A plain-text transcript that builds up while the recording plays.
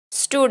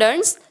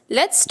Students,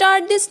 let's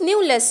start this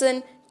new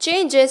lesson,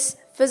 Changes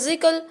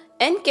Physical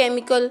and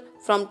Chemical,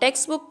 from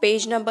textbook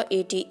page number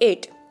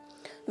 88.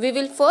 We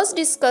will first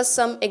discuss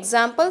some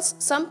examples,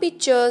 some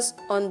pictures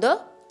on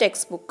the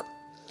textbook.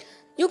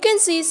 You can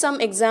see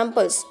some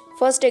examples.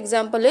 First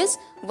example is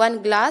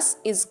one glass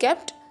is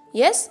kept,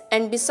 yes,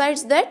 and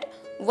besides that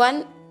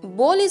one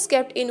bowl is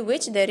kept in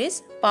which there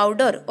is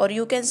powder, or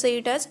you can say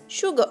it as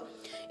sugar.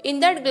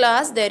 In that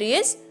glass there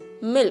is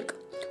milk.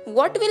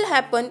 What will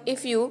happen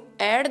if you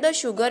add the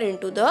sugar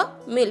into the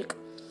milk?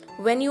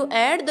 When you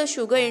add the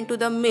sugar into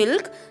the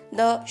milk,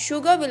 the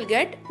sugar will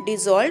get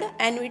dissolved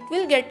and it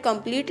will get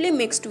completely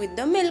mixed with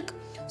the milk.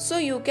 So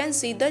you can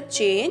see the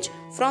change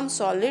from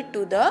solid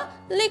to the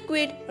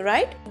liquid,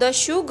 right? The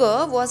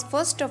sugar was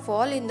first of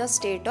all in the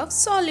state of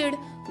solid.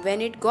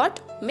 When it got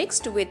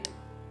mixed with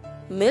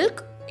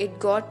milk, it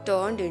got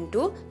turned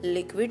into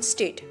liquid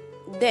state.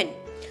 Then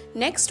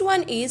next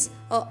one is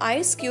an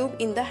ice cube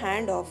in the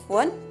hand of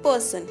one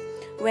person.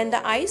 When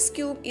the ice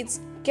cube is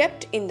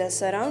kept in the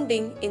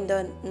surrounding in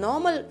the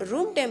normal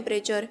room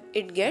temperature,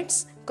 it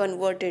gets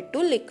converted to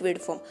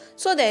liquid form.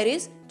 So there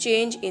is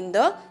change in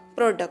the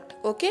product.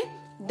 Okay.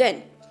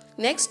 Then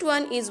next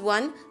one is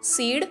one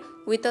seed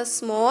with a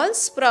small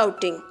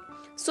sprouting.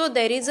 So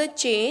there is a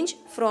change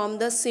from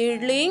the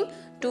seedling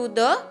to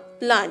the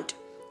plant.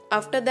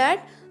 After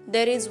that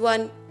there is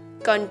one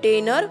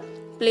container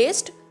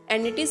placed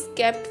and it is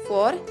kept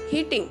for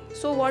heating.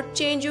 So what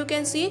change you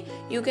can see?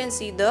 You can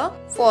see the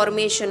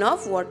formation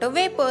of water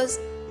vapors.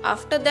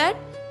 After that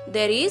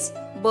there is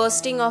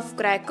bursting of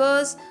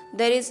crackers,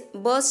 there is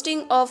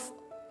bursting of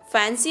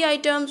fancy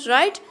items,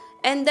 right?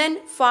 And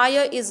then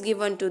fire is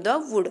given to the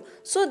wood.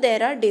 So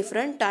there are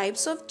different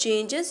types of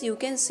changes you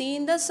can see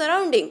in the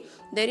surrounding.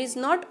 There is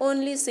not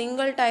only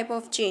single type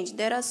of change.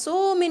 There are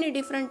so many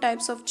different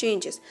types of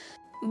changes.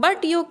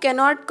 But you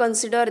cannot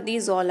consider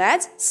these all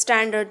as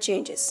standard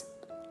changes.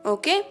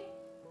 Okay.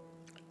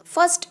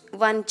 First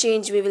one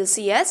change we will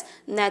see as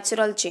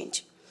natural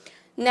change.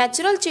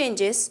 Natural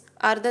changes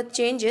are the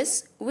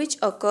changes which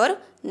occur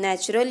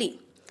naturally.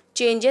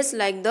 Changes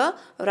like the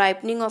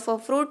ripening of a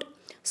fruit,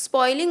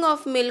 spoiling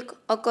of milk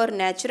occur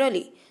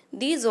naturally.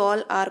 These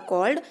all are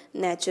called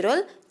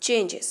natural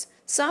changes.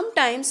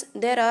 Sometimes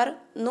there are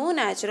no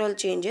natural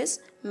changes.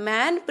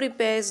 Man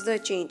prepares the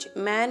change.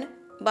 Man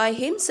by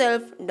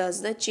himself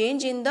does the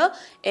change in the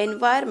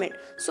environment.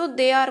 So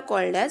they are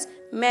called as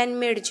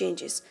man-made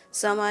changes.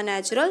 Some are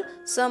natural,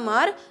 some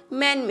are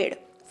man-made.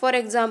 For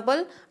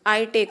example,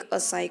 I take a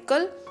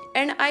cycle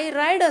and I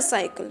ride a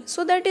cycle.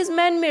 So that is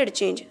man-made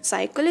change.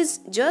 Cycle is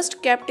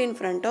just kept in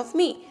front of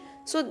me.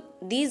 So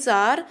these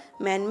are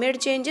man-made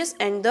changes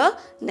and the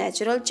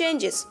natural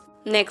changes.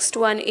 Next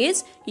one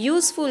is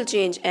useful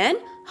change and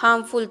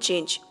harmful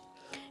change.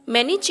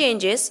 Many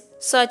changes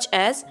such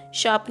as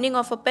sharpening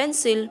of a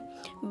pencil,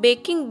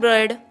 baking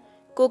bread,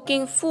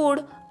 cooking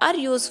food are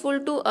useful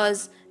to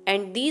us,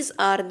 and these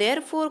are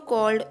therefore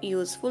called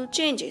useful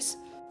changes.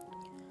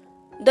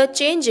 The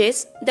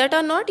changes that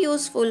are not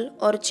useful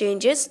or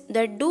changes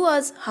that do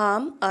us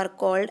harm are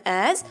called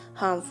as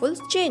harmful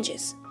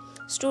changes.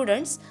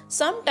 Students,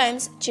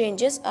 sometimes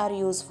changes are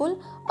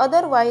useful,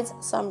 otherwise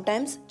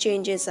sometimes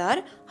changes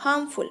are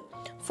harmful.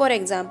 For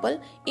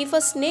example, if a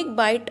snake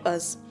bites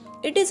us,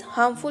 it is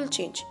harmful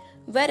change.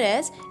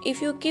 Whereas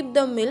if you keep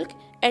the milk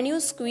and you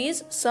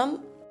squeeze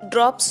some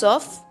drops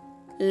of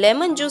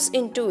lemon juice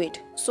into it,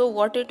 so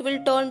what it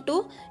will turn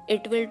to?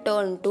 It will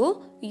turn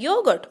to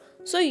yogurt.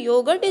 So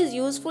yogurt is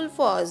useful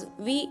for us.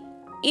 We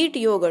eat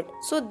yogurt.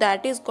 So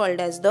that is called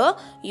as the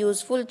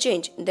useful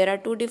change. There are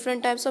two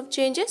different types of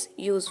changes,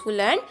 useful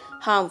and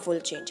harmful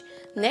change.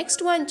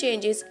 Next one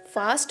change is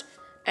fast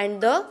and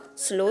the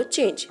slow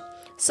change.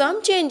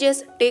 Some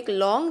changes take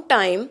long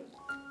time,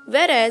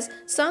 whereas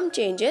some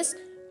changes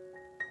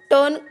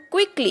turn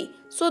quickly.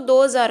 So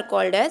those are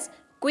called as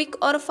quick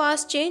or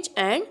fast change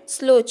and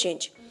slow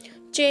change.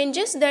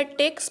 Changes that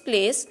takes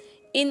place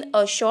in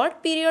a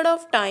short period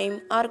of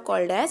time are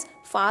called as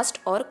fast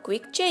or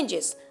quick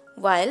changes,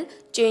 while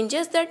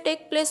changes that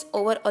take place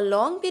over a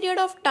long period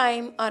of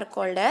time are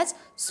called as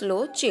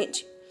slow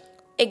change.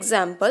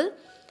 Example,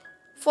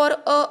 for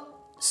a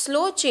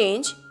slow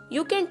change,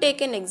 you can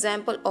take an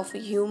example of a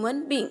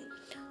human being.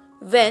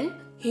 When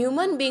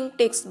human being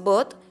takes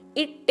birth,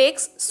 it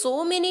takes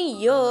so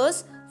many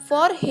years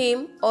for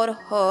him or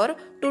her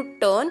to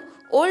turn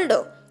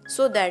older.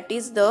 So that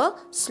is the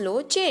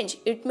slow change.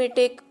 It may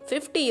take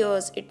 50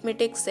 years, it may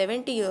take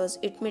 70 years,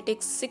 it may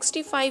take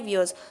 65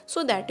 years.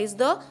 So that is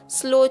the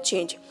slow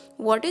change.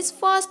 What is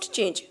fast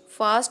change?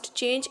 Fast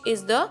change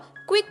is the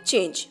quick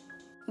change.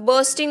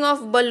 Bursting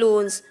of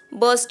balloons,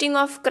 bursting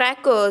of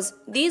crackers,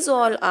 these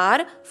all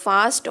are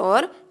fast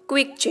or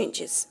quick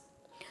changes.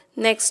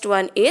 Next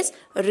one is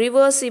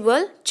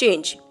reversible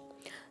change.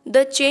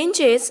 The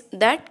changes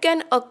that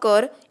can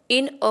occur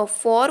in a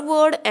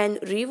forward and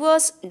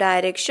reverse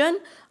direction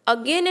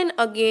again and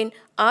again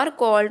are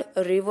called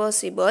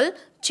reversible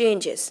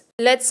changes.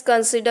 Let's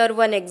consider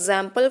one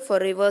example for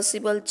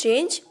reversible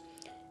change.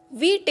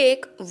 We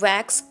take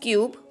wax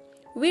cube,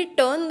 we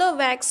turn the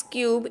wax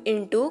cube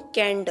into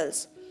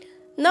candles.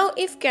 Now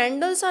if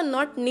candles are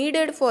not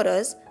needed for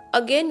us,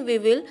 again we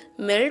will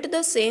melt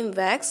the same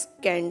wax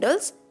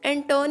candles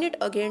and turn it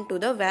again to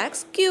the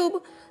wax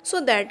cube. So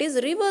that is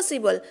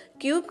reversible.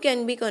 Cube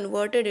can be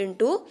converted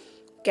into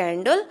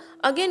candle.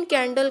 Again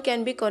candle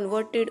can be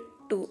converted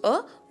to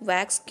a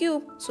wax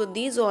cube. So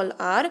these all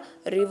are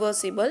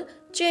reversible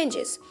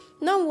changes.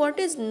 Now what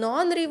is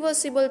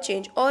non-reversible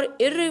change or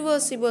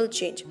irreversible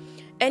change?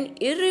 An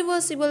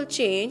irreversible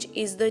change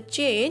is the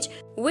change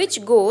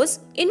which goes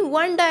in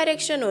one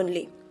direction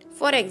only.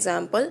 For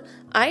example,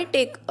 I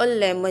take a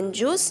lemon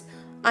juice,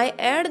 I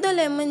add the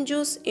lemon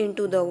juice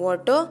into the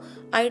water,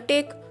 I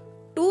take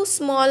 2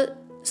 small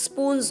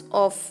spoons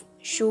of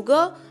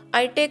sugar,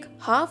 I take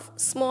half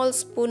small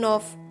spoon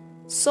of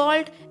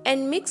salt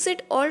and mix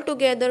it all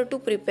together to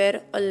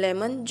prepare a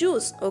lemon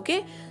juice.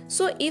 Okay,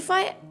 so if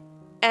I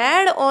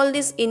add all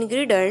these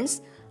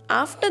ingredients,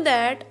 after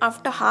that,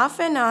 after half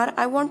an hour,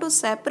 I want to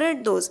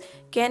separate those.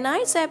 Can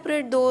I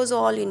separate those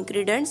all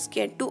ingredients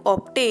to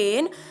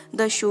obtain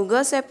the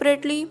sugar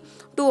separately,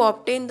 to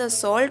obtain the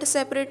salt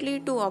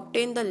separately, to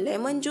obtain the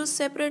lemon juice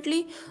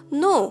separately?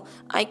 No,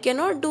 I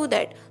cannot do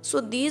that.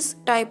 So this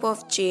type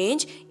of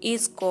change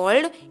is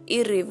called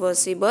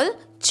irreversible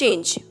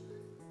change.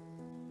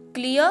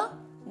 Clear?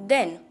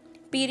 Then,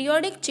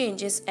 periodic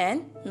changes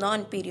and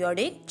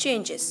non-periodic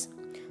changes.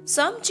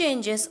 Some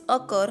changes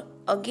occur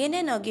again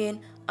and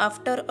again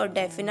after a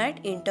definite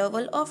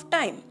interval of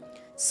time.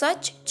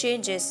 Such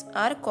changes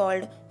are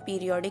called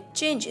periodic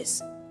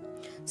changes.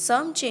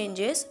 Some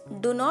changes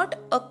do not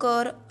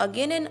occur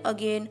again and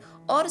again,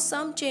 or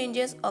some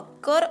changes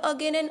occur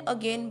again and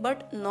again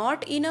but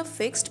not in a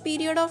fixed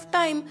period of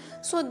time.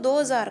 So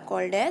those are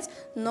called as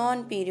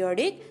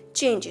non-periodic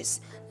changes.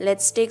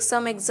 Let's take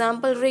some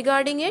example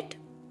regarding it.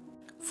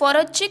 For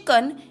a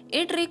chicken,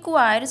 it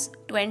requires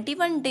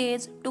 21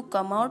 days to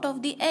come out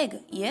of the egg.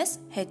 Yes,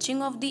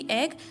 hatching of the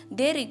egg,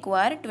 they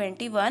require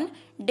 21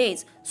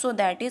 days. So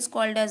that is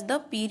called as the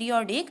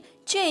periodic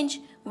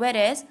change.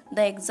 Whereas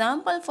the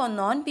example for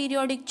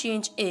non-periodic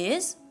change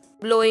is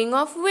blowing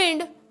of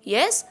wind.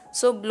 Yes,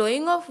 so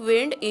blowing of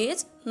wind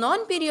is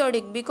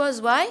non-periodic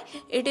because why?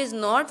 It is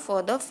not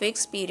for the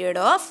fixed period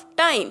of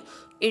time.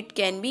 It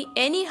can be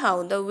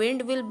anyhow. The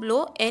wind will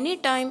blow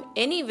anytime,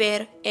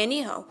 anywhere,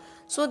 anyhow.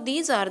 So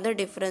these are the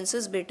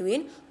differences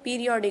between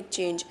periodic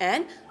change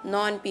and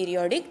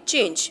non-periodic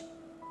change.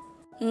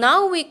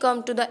 Now we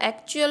come to the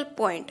actual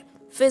point,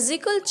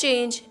 physical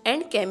change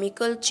and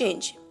chemical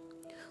change.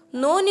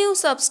 No new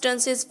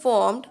substance is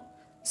formed.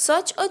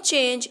 Such a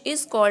change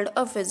is called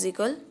a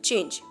physical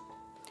change.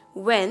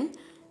 When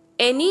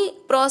any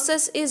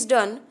process is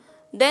done,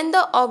 then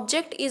the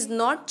object is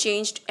not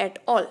changed at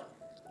all.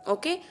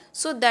 Okay,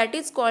 so that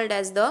is called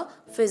as the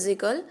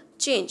physical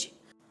change.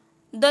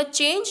 The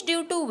change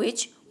due to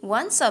which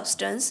one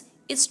substance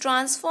is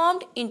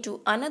transformed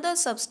into another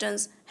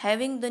substance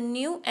having the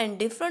new and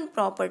different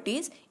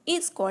properties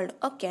is called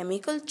a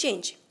chemical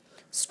change.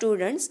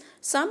 Students,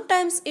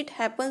 sometimes it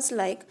happens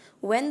like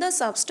when the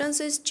substance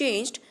is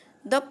changed,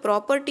 the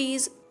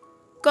properties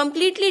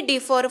completely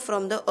differ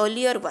from the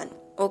earlier one.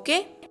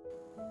 Okay?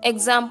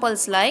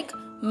 Examples like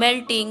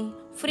melting,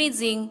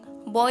 freezing,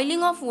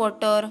 boiling of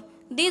water,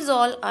 these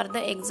all are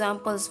the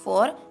examples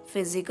for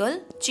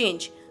physical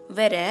change.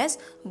 Whereas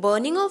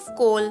burning of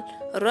coal,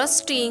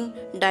 rusting,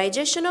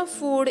 digestion of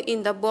food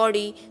in the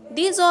body,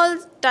 these all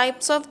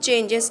types of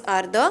changes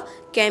are the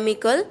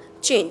chemical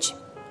change.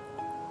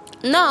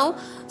 Now,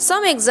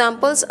 some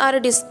examples are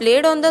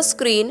displayed on the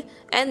screen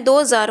and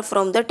those are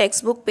from the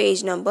textbook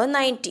page number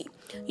 90.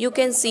 You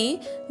can see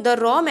the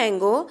raw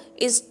mango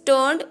is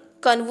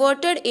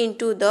converted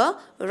into the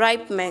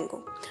ripe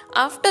mango.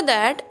 After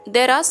that,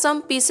 there are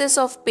some pieces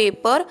of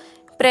paper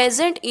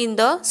present in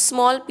the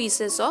small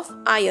pieces of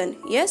iron.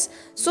 Yes,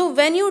 so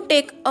when you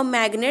take a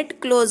magnet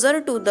closer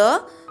to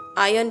the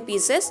iron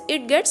pieces,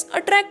 it gets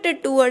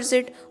attracted towards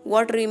it.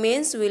 What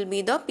remains will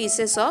be the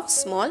pieces of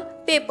small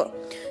paper.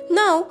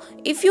 Now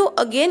if you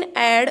again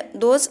add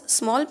those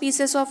small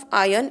pieces of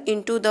iron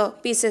into the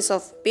pieces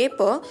of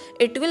paper,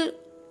 it will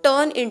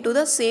turn into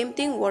the same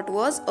thing what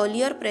was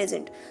earlier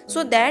present.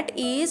 So that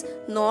is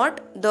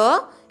not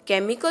the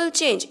chemical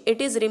change,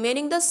 it is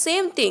remaining the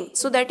same thing.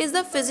 So that is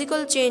the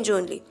physical change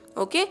only.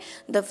 Okay,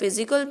 the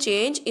physical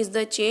change is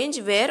the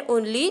change where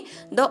only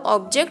the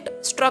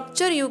object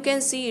structure you can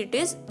see it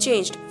is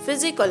changed,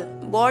 physical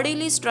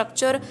bodily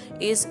structure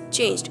is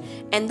changed,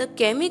 and the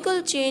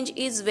chemical change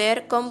is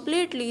where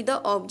completely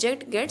the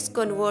object gets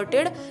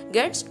converted,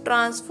 gets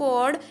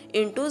transferred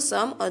into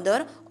some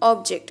other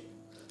object.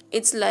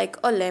 It's like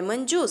a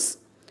lemon juice.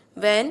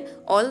 When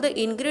all the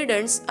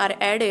ingredients are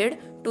added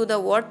to the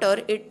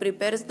water, it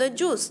prepares the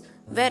juice.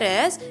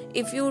 Whereas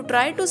if you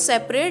try to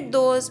separate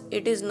those,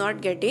 it is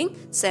not getting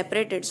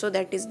separated. So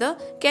that is the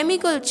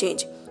chemical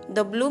change.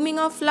 The blooming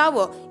of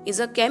flower is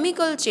a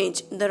chemical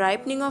change. The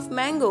ripening of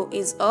mango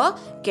is a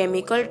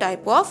chemical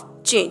type of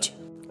change.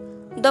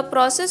 The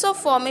process of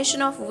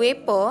formation of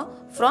vapor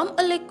from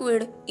a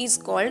liquid is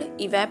called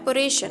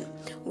evaporation.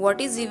 What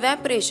is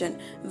evaporation?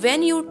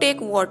 When you take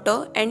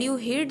water and you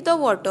heat the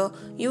water,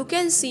 you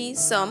can see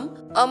some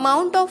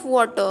amount of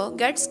water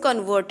gets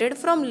converted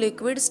from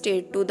liquid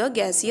state to the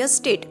gaseous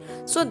state.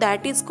 So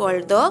that is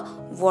called the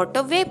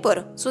water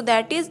vapor. So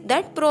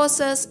that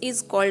process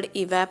is called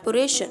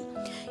evaporation.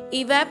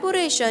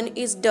 Evaporation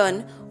is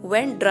done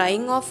when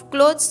drying of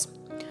clothes,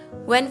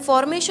 when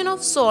formation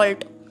of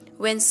salt,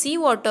 when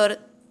seawater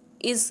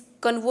is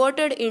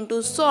converted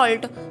into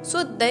salt.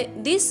 So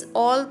this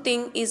all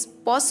thing is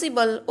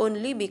possible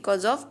only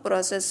because of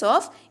process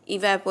of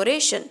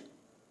evaporation.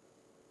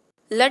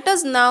 Let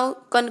us now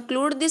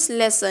conclude this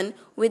lesson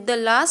with the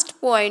last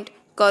point,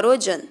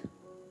 corrosion.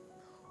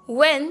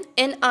 When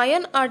an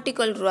iron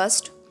article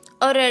rusts,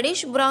 a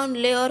reddish brown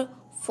layer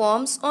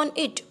forms on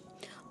it.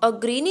 A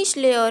greenish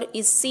layer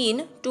is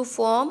seen to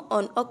form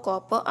on a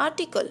copper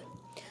article.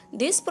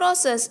 This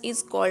process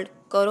is called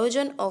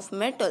corrosion of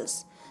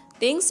metals.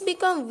 Things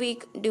become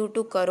weak due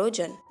to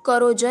corrosion.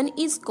 Corrosion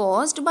is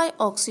caused by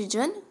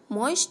oxygen,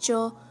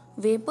 moisture,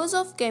 vapors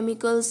of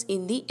chemicals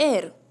in the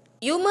air.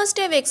 You must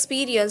have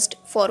experienced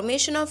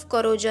formation of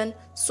corrosion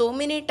so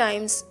many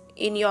times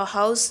in your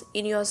house,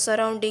 in your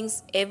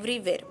surroundings,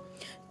 everywhere.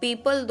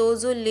 People,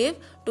 those who live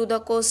to the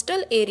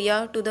coastal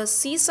area, to the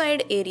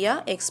seaside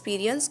area,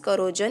 experience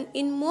corrosion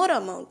in more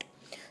amount.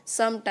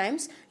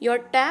 Sometimes your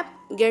tap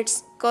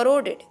gets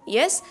corroded.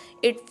 Yes,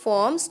 it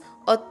forms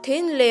a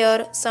thin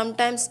layer,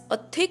 sometimes a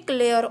thick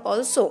layer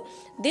also.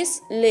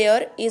 This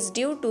layer is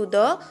due to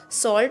the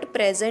salt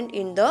present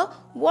in the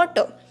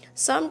water.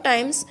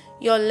 Sometimes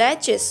your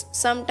latches,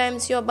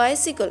 sometimes your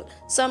bicycle,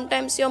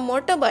 sometimes your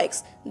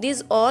motorbikes,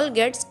 these all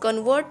gets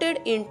converted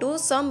into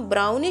some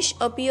brownish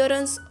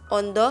appearance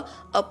on the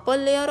upper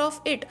layer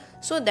of it.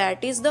 So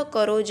that is the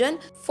corrosion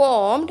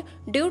formed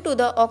due to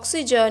the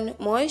oxygen,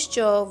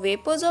 moisture,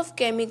 vapors of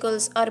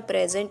chemicals are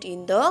present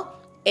in the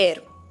air.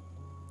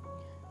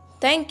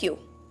 Thank you.